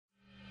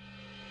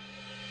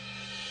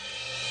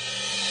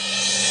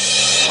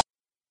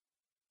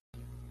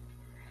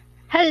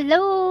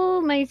Hello,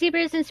 my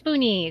zebras and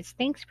spoonies.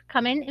 Thanks for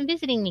coming and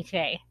visiting me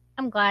today.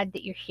 I'm glad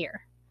that you're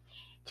here.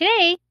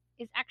 Today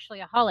is actually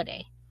a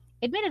holiday,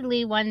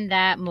 admittedly, one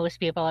that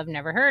most people have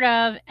never heard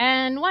of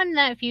and one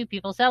that few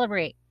people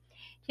celebrate.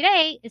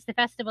 Today is the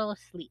Festival of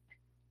Sleep.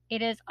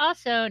 It is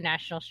also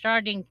National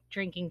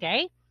Drinking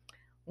Day,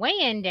 Weigh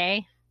In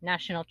Day,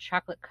 National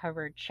Chocolate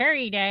Covered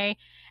Cherry Day,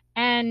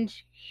 and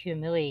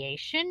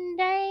Humiliation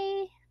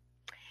Day.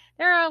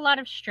 There are a lot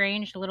of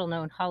strange, little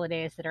known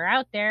holidays that are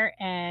out there,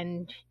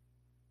 and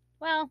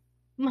well,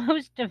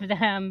 most of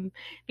them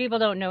people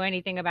don't know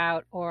anything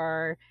about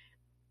or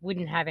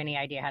wouldn't have any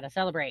idea how to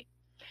celebrate.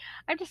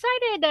 I've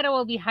decided that I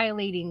will be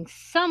highlighting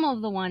some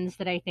of the ones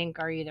that I think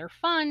are either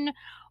fun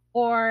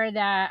or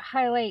that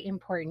highlight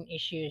important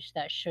issues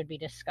that should be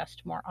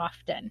discussed more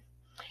often.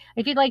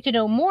 If you'd like to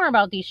know more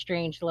about these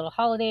strange little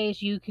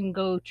holidays, you can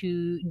go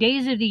to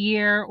Days of the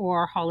Year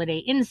or Holiday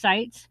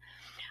Insights.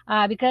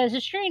 Because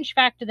the strange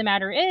fact of the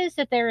matter is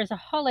that there is a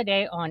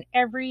holiday on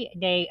every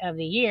day of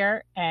the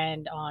year,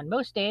 and on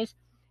most days,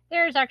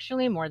 there's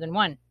actually more than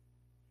one.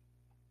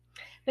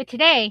 But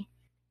today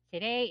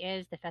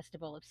is the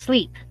Festival of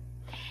Sleep.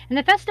 And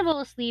the Festival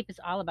of Sleep is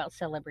all about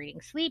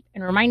celebrating sleep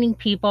and reminding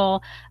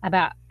people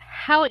about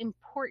how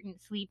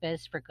important sleep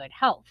is for good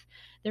health.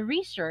 The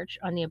research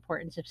on the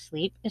importance of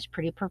sleep is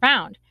pretty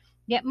profound.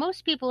 Yet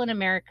most people in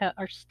America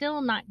are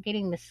still not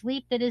getting the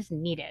sleep that is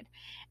needed.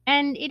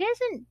 And it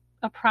isn't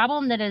a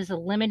problem that is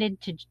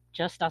limited to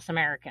just us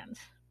Americans.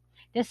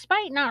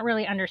 Despite not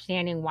really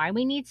understanding why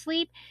we need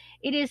sleep,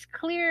 it is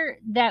clear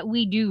that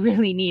we do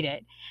really need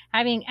it.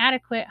 Having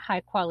adequate, high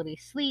quality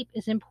sleep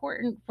is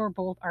important for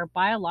both our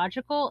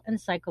biological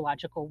and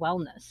psychological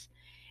wellness.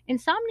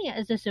 Insomnia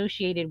is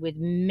associated with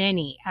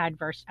many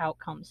adverse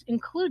outcomes,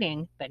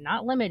 including, but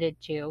not limited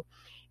to,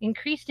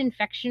 increased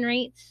infection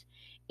rates,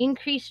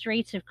 increased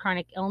rates of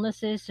chronic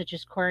illnesses such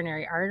as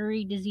coronary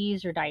artery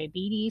disease or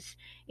diabetes,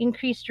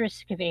 increased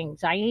risk of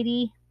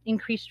anxiety,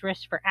 increased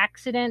risk for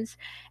accidents,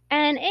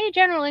 and a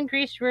general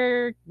increased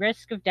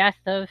risk of death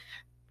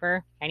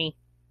for any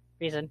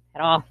reason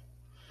at all.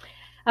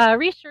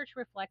 Research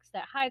reflects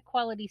that high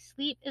quality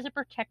sleep is a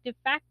protective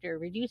factor,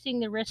 reducing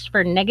the risk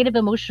for negative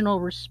emotional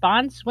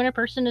response when a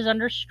person is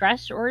under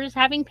stress or is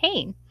having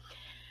pain.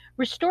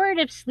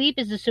 Restorative sleep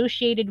is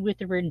associated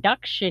with a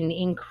reduction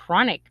in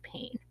chronic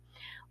pain.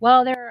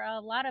 Well, there are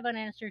a lot of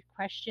unanswered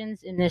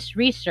questions in this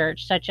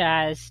research, such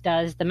as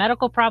does the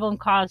medical problem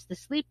cause the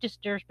sleep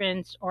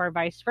disturbance or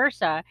vice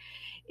versa?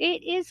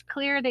 It is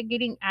clear that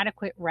getting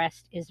adequate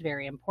rest is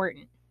very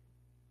important.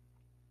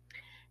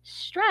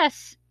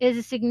 Stress is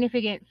a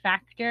significant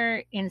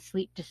factor in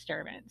sleep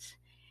disturbance.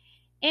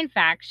 In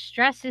fact,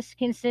 stress is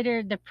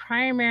considered the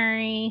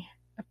primary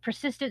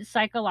persistent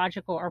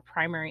psychological or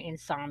primary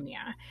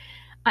insomnia.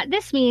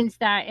 This means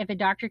that if a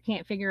doctor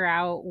can't figure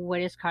out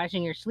what is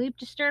causing your sleep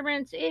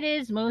disturbance, it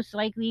is most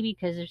likely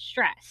because of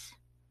stress.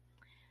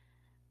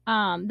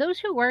 Those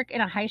who work in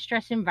a high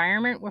stress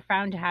environment were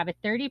found to have a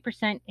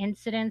 30%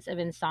 incidence of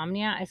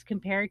insomnia as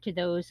compared to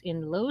those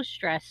in low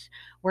stress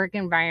work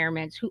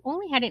environments who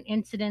only had an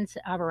incidence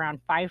of around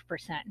 5%.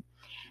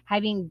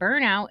 Having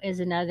burnout is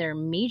another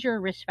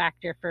major risk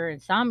factor for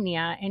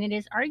insomnia, and it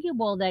is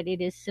arguable that it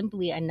is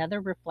simply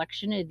another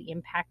reflection of the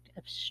impact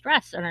of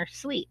stress on our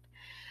sleep.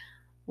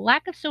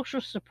 Lack of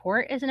social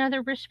support is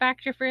another risk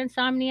factor for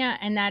insomnia,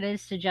 and that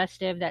is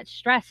suggestive that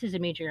stress is a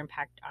major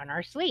impact on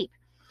our sleep.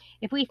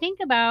 If we think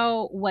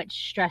about what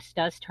stress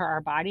does to our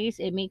bodies,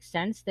 it makes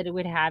sense that it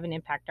would have an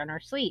impact on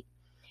our sleep.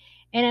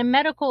 In a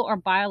medical or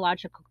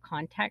biological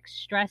context,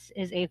 stress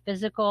is a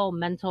physical,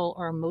 mental,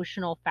 or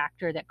emotional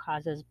factor that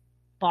causes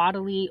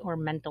bodily or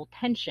mental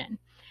tension.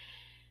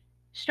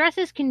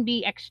 Stresses can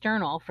be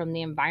external from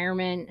the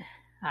environment,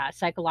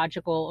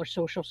 psychological or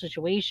social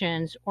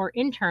situations, or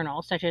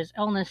internal, such as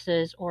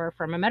illnesses or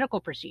from a medical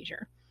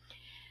procedure.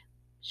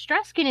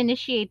 Stress can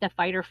initiate the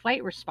fight or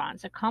flight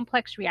response, a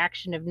complex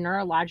reaction of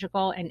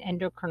neurological and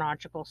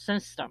endocrinological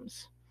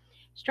systems.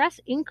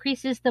 Stress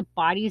increases the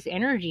body's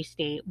energy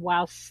state,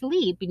 while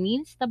sleep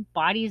needs the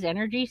body's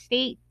energy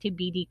state to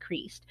be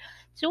decreased.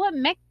 So it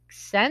makes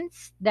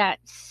sense that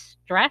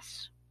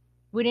stress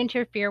would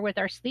interfere with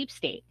our sleep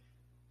state.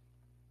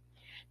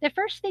 The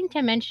first thing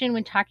to mention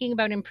when talking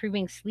about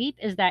improving sleep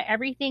is that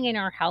everything in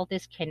our health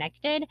is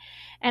connected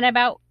and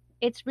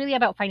it's really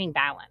about finding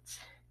balance.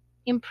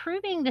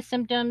 Improving the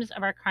symptoms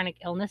of our chronic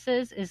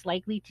illnesses is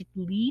likely to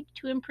lead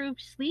to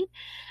improved sleep,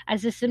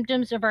 as the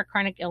symptoms of our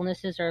chronic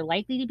illnesses are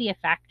likely to be a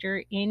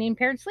factor in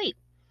impaired sleep.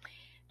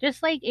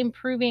 Just like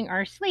improving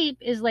our sleep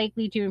is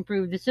likely to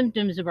improve the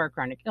symptoms of our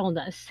chronic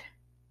illness.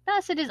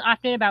 Thus, it is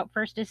often about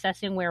first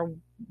assessing where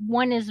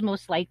one is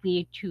most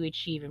likely to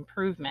achieve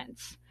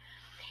improvements.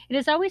 It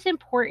is always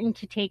important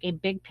to take a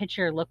big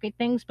picture look at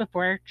things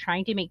before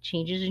trying to make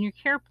changes in your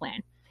care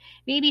plan.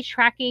 Maybe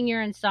tracking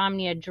your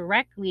insomnia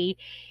directly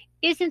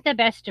isn't the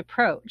best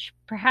approach.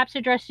 Perhaps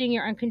addressing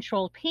your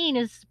uncontrolled pain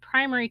is the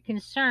primary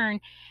concern,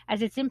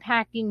 as it's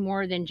impacting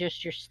more than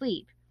just your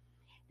sleep.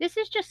 This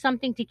is just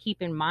something to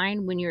keep in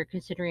mind when you're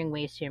considering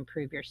ways to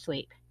improve your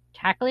sleep.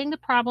 Tackling the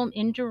problem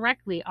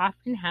indirectly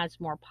often has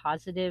more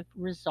positive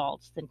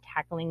results than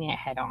tackling it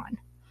head on.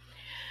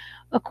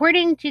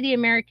 According to the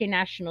American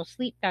National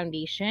Sleep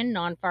Foundation,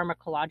 non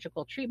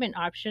pharmacological treatment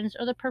options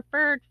are the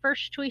preferred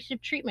first choice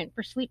of treatment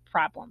for sleep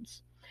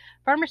problems.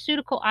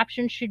 Pharmaceutical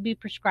options should be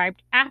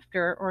prescribed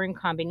after or in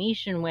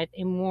combination with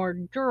a more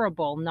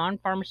durable non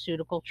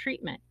pharmaceutical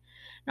treatment.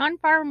 Non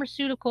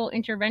pharmaceutical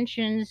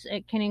interventions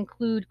can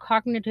include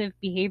cognitive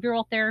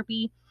behavioral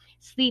therapy,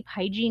 sleep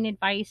hygiene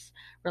advice,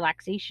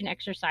 relaxation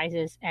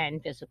exercises,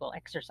 and physical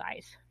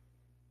exercise.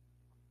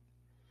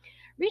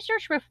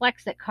 Research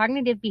reflects that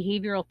cognitive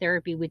behavioral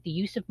therapy with the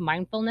use of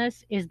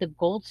mindfulness is the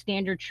gold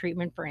standard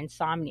treatment for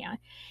insomnia.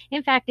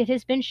 In fact, it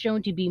has been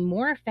shown to be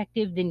more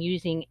effective than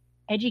using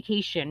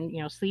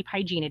education, sleep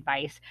hygiene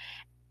advice,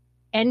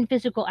 and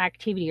physical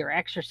activity or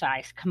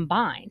exercise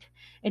combined.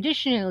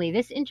 Additionally,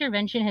 this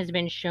intervention has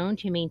been shown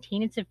to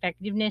maintain its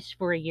effectiveness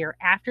for a year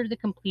after the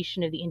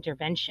completion of the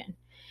intervention.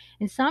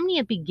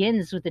 Insomnia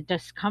begins with the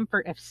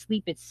discomfort of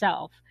sleep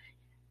itself,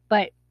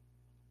 but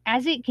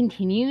as it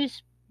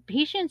continues,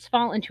 patients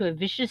fall into a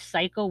vicious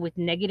cycle with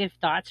negative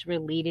thoughts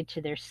related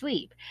to their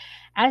sleep.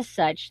 As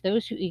such,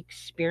 those who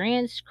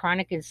experience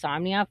chronic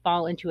insomnia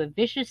fall into a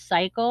vicious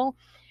cycle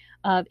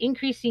of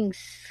increasing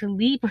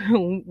sleep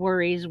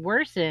worries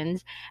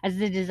worsens as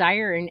the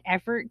desire and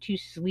effort to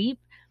sleep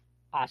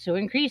also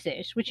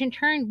increases, which in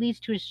turn leads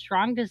to a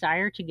strong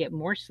desire to get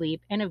more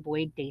sleep and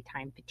avoid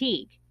daytime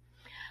fatigue.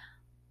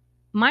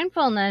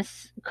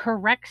 Mindfulness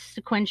corrects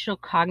sequential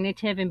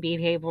cognitive and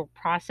behavioral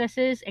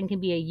processes and can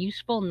be a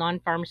useful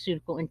non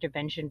pharmaceutical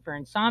intervention for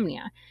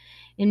insomnia.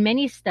 In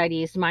many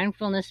studies,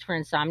 mindfulness for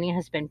insomnia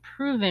has been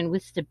proven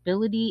with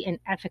stability and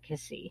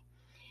efficacy.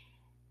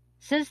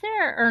 Since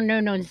there are no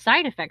known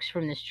side effects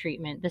from this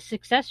treatment, the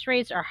success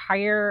rates are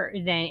higher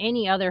than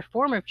any other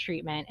form of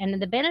treatment, and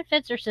the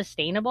benefits are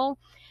sustainable.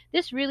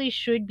 This really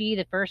should be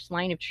the first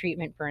line of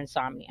treatment for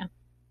insomnia.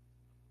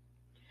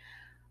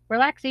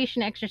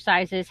 Relaxation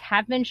exercises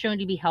have been shown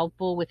to be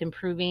helpful with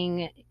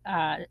improving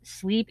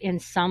sleep in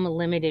some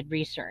limited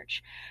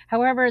research.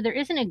 However, there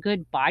isn't a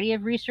good body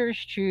of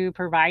research to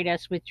provide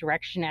us with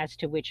direction as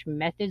to which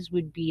methods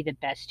would be the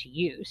best to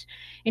use.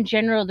 In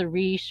general, the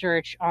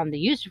research on the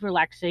use of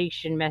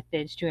relaxation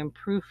methods to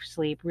improve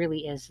sleep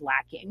really is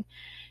lacking.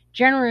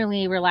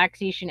 Generally,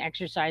 relaxation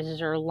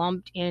exercises are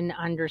lumped in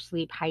under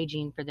sleep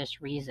hygiene for this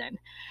reason.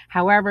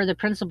 However, the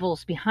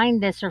principles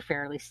behind this are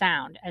fairly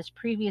sound. As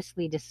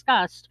previously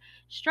discussed,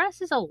 stress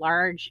is a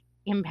large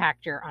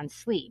impactor on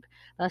sleep.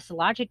 Thus, the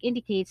logic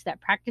indicates that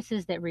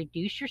practices that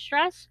reduce your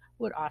stress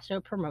would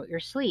also promote your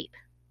sleep.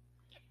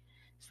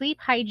 Sleep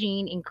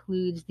hygiene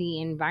includes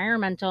the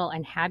environmental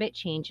and habit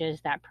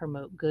changes that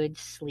promote good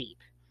sleep.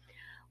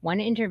 One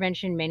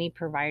intervention many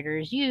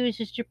providers use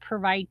is to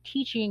provide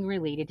teaching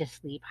related to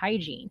sleep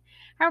hygiene.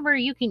 However,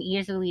 you can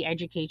easily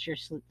educate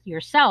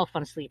yourself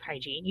on sleep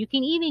hygiene. You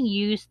can even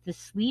use the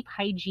Sleep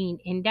Hygiene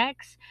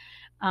Index,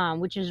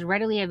 which is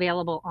readily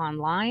available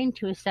online,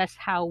 to assess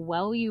how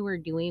well you are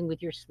doing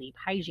with your sleep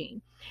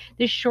hygiene.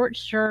 This short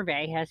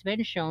survey has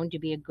been shown to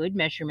be a good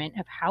measurement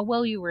of how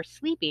well you are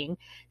sleeping,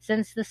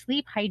 since the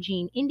sleep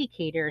hygiene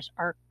indicators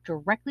are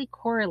directly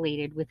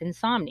correlated with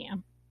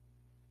insomnia.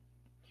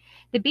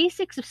 The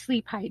basics of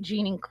sleep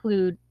hygiene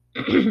include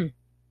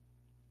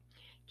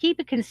keep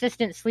a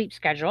consistent sleep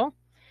schedule,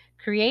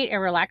 create a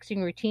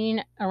relaxing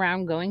routine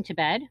around going to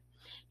bed,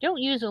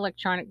 don't use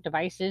electronic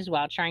devices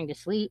while trying to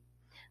sleep,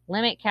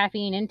 limit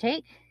caffeine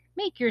intake,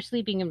 make your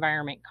sleeping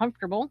environment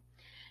comfortable,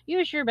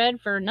 use your bed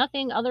for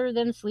nothing other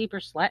than sleep or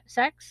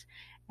sex,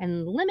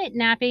 and limit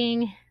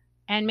napping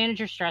and manage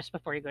your stress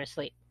before you go to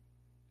sleep.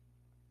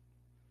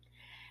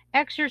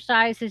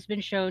 Exercise has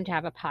been shown to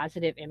have a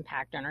positive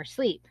impact on our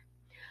sleep.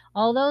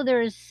 Although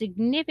there is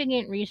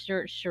significant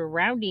research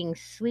surrounding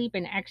sleep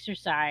and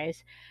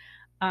exercise,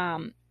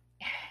 um,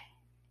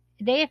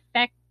 they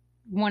affect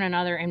one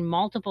another in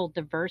multiple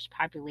diverse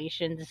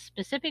populations.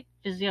 Specific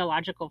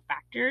physiological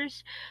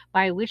factors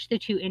by which the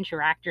two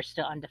interact are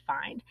still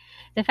undefined.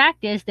 The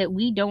fact is that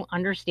we don't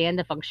understand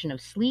the function of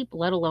sleep,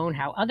 let alone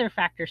how other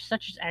factors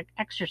such as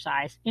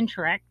exercise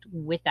interact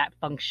with that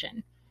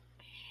function.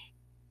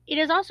 It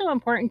is also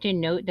important to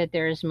note that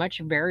there is much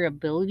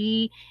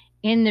variability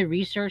in the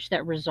research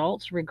that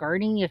results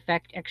regarding the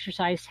effect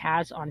exercise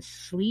has on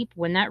sleep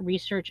when that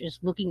research is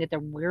looking at the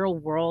real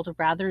world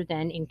rather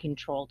than in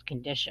controlled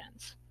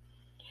conditions.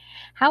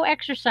 How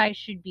exercise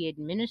should be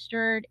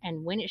administered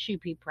and when it should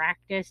be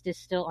practiced is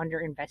still under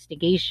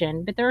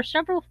investigation, but there are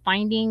several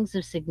findings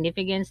of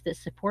significance that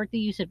support the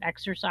use of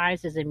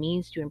exercise as a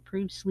means to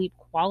improve sleep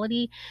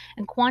quality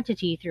and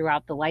quantity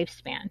throughout the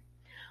lifespan.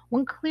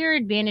 One clear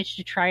advantage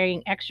to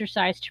trying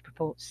exercise to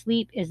promote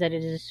sleep is that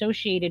it is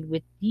associated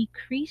with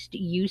decreased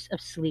use of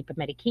sleep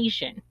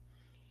medication.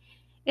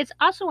 It's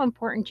also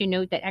important to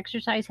note that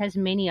exercise has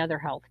many other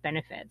health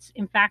benefits.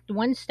 In fact,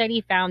 one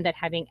study found that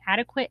having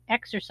adequate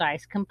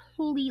exercise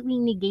completely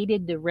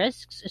negated the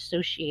risks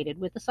associated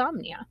with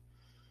insomnia.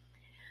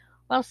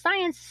 While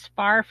science is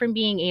far from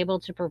being able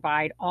to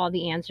provide all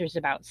the answers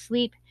about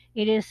sleep,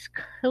 it is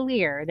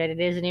clear that it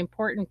is an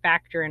important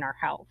factor in our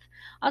health.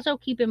 Also,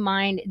 keep in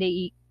mind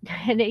that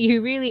that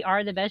you really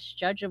are the best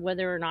judge of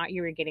whether or not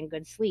you are getting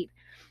good sleep.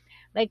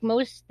 Like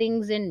most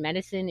things in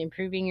medicine,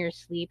 improving your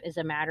sleep is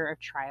a matter of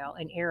trial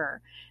and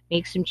error.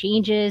 Make some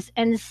changes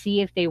and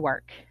see if they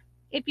work.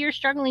 If you're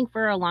struggling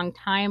for a long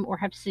time or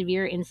have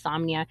severe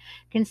insomnia,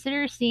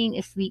 consider seeing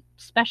a sleep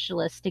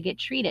specialist to get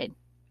treated.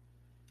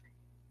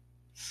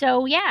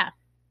 So, yeah,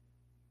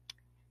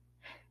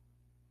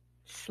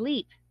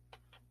 sleep.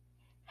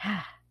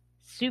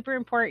 Super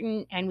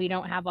important, and we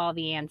don't have all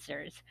the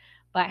answers.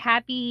 But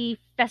happy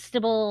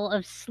Festival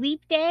of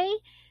Sleep Day.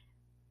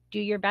 Do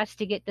your best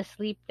to get the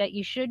sleep that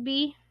you should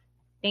be.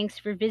 Thanks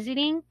for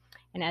visiting.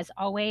 And as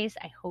always,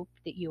 I hope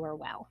that you are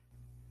well.